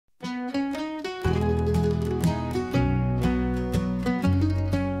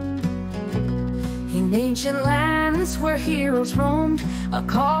In ancient lands where heroes roamed, a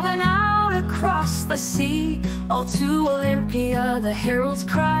calling out across the sea, all to Olympia the heralds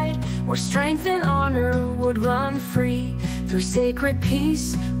cried, where strength and honor would run free. Through sacred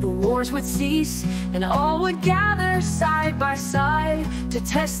peace the wars would cease, and all would gather side by side to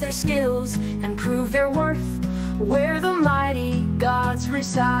test their skills and prove their worth, where the mighty gods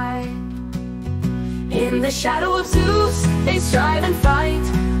reside. In the shadow of Zeus they strive and fight,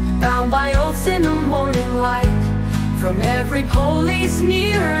 bound by oaths in the morning light. From every polis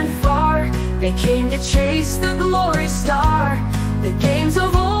near and far, they came to chase the glory star. The games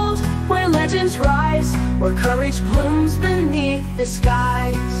of old, where legends rise, where courage blooms beneath the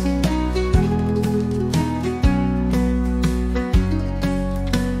skies.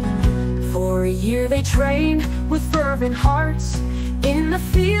 For a year they trained with fervent hearts, in the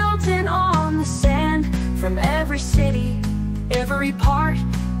fields and on the sand. From every city, every part,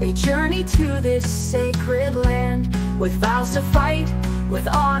 they journey to this sacred land. With vows to fight, with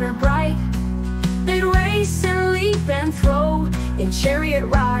honor bright, they'd race and leap and throw, in chariot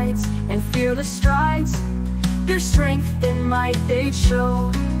rides and fearless strides, their strength and might they'd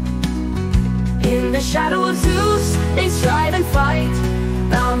show. In the shadow of Zeus they strive and fight,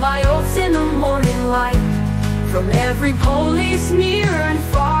 bound by oaths in the morning light. From every polis near and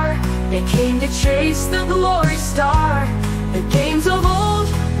far, they came to chase the glory star. The games of old,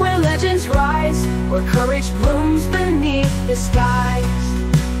 where legends rise, where courage blooms beneath the skies.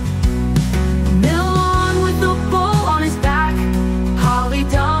 Milon with the bull on his back,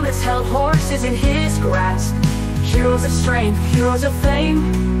 Polydamas held horses in his grasp. Heroes of strength, heroes of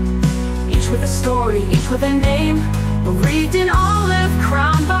fame, each with a story, each with a name. Wreathed in olive,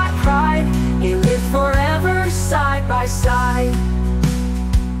 crowned by pride, they live forever side by side.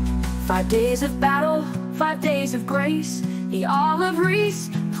 5 days of battle, 5 days of grace, the olive wreaths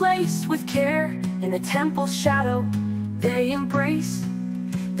placed with care. In the temple's shadow they embrace,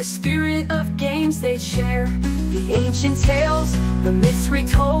 the spirit of games they share. The ancient tales, the myths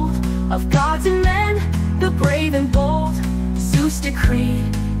retold, of gods and men, the brave and bold. Zeus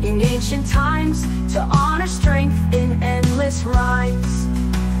decreed in ancient times to honor strength in endless rhymes.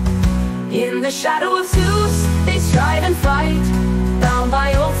 In the shadow of Zeus they strive and fight, bound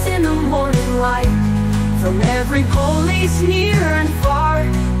by oaths in the morning light. From every polis near and far,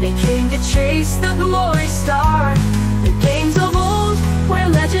 they came to chase the glory star. The games of old, where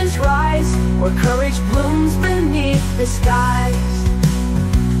legends rise, where courage blooms beneath the skies.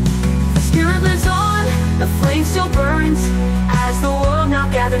 The spirit lives on, the flame still burns, as the world now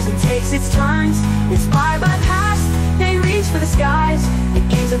gathers and takes its turns. Inspired by past, they reach for the skies. The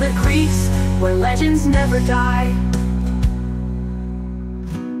games of the Greeks, where legends never die.